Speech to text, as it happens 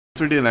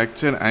video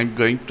lecture I am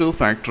going to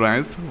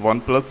factorize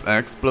 1 plus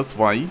x plus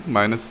y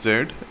minus z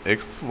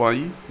xy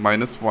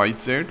minus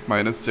yz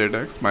minus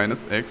zx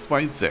minus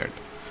xyz.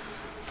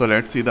 So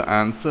let's see the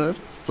answer.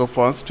 So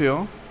first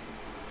here,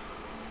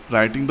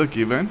 writing the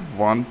given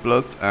 1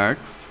 plus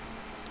x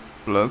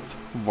plus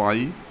y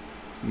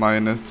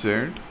minus z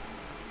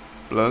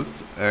plus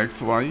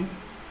xy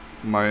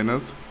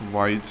minus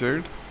yz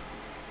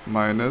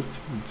minus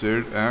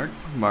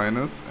zx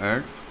minus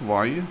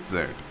xyz.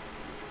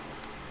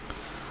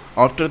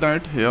 After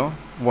that here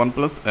 1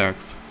 plus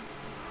x,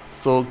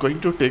 so going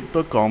to take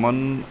the common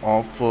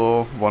of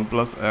 1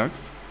 plus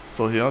x.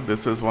 So here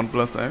this is 1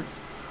 plus x,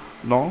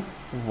 now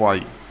y,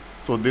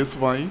 so this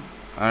y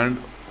and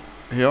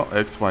here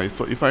xy.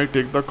 So if I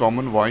take the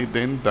common y,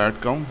 then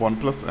that come 1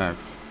 plus x.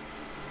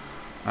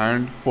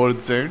 And for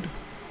z,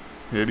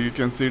 here you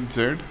can see z,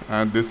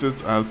 and this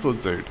is also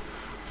z.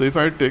 So if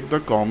I take the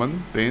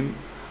common, then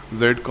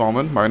z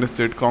common minus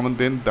z common,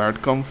 then that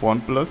comes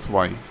 1 plus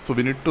y. So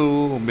we need to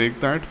make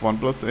that 1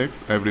 plus x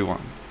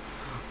everyone.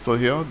 So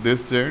here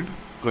this z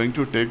going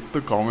to take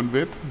the common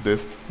with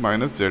this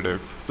minus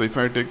zx. So if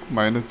I take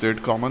minus z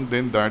common,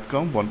 then that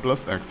comes 1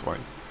 plus xy.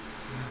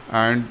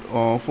 And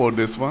for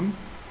this one,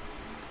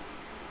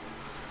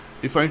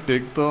 if I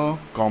take the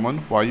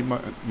common y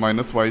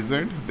minus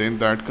yz, then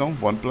that comes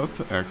 1 plus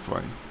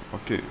xy.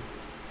 Okay.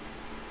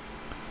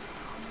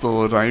 So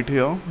write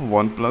here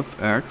 1 plus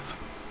x,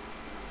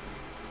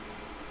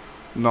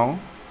 now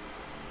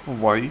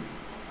y,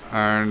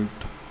 and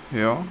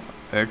here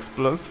x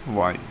plus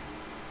y,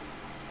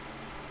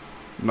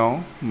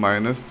 now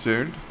minus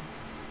z,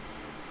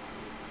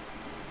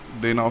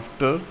 then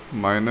after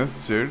minus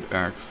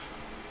zx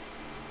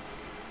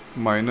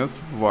minus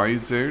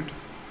yz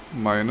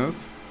minus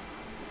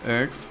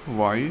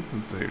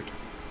xyz.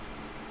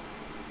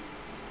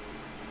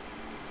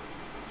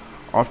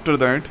 After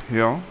that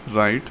here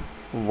write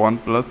 1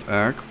 plus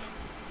x,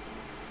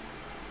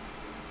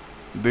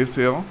 this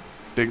here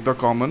take the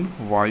common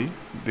y,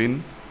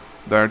 then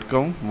that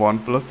come 1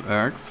 plus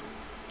x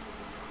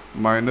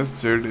minus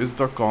z is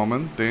the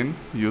common, then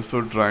you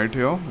should write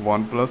here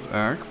 1 plus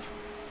x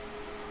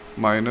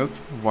minus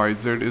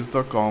yz is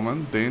the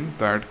common, then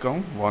that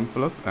come 1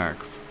 plus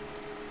x.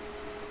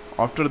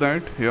 After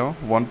that here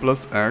 1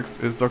 plus x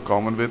is the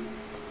common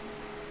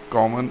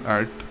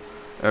at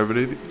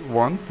every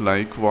one,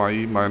 like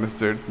y minus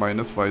z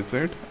minus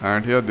yz,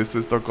 and here this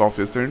is the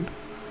coefficient,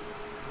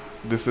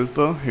 this is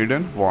the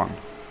hidden one.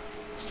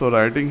 So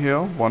writing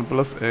here 1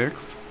 plus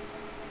x,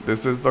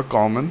 this is the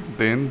common,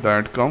 then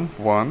that come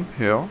 1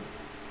 here,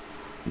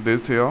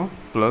 this here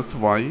plus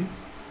y,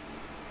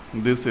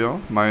 this here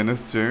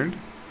minus z,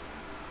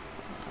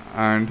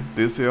 and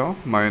this here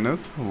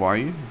minus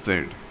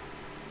yz.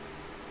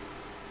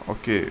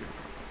 Okay.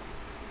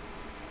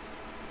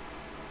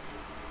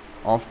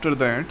 After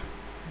that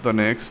the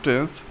next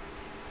is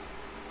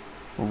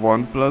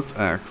 1 plus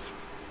x.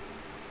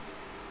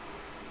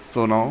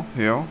 So now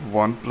here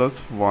 1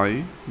 plus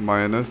y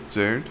minus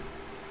z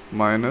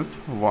minus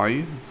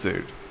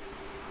yz.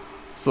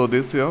 So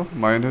this here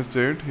minus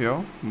z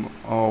here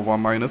 1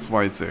 minus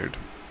yz.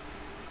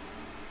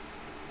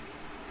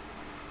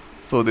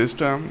 So this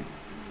time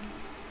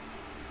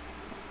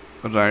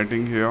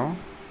writing here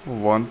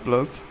 1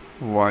 plus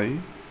y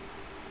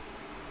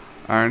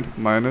and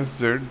minus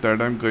z, that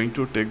I am going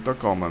to take the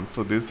common.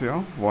 So this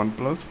here 1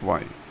 plus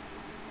y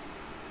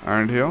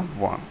and here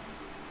 1.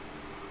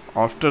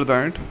 After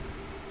that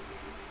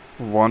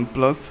 1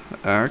 plus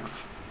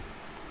x,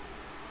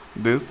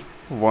 this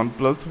 1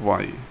 plus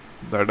y,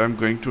 that I am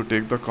going to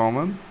take the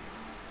common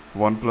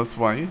 1 plus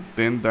y,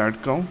 then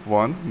that come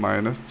 1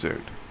 minus z.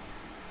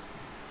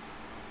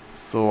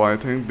 So I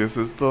think this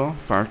is the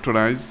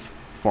factorized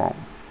form.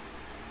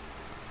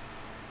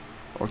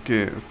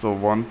 Okay, so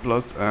 1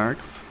 plus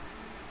x,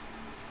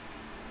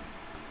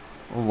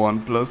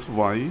 1 plus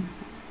y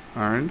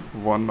and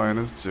 1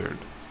 minus z.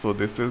 So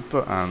this is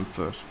the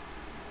answer.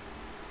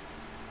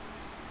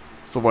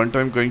 So one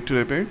time going to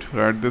repeat,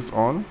 write this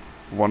all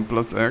 1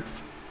 plus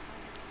x,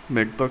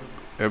 make the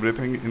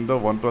everything in the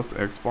 1 plus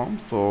x form.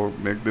 So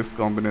make this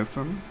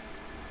combination,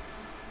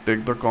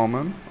 take the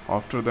common.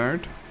 After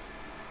that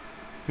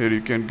here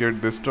you can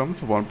get this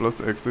terms, 1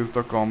 plus x is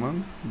the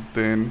common,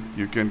 then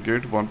you can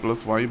get 1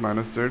 plus y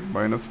minus z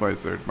minus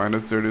yz,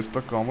 minus z is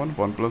the common,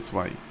 1 plus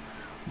y.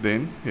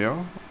 Then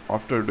here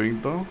after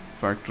doing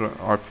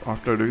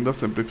the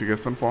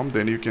simplification form,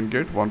 then you can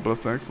get 1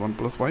 plus x, 1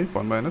 plus y,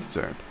 1 minus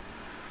z.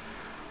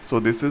 So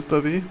this is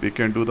the way we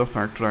can do the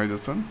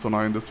factorization. So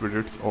now in this video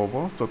it's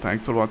over. So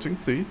thanks for watching.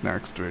 See you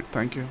next week.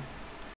 Thank you.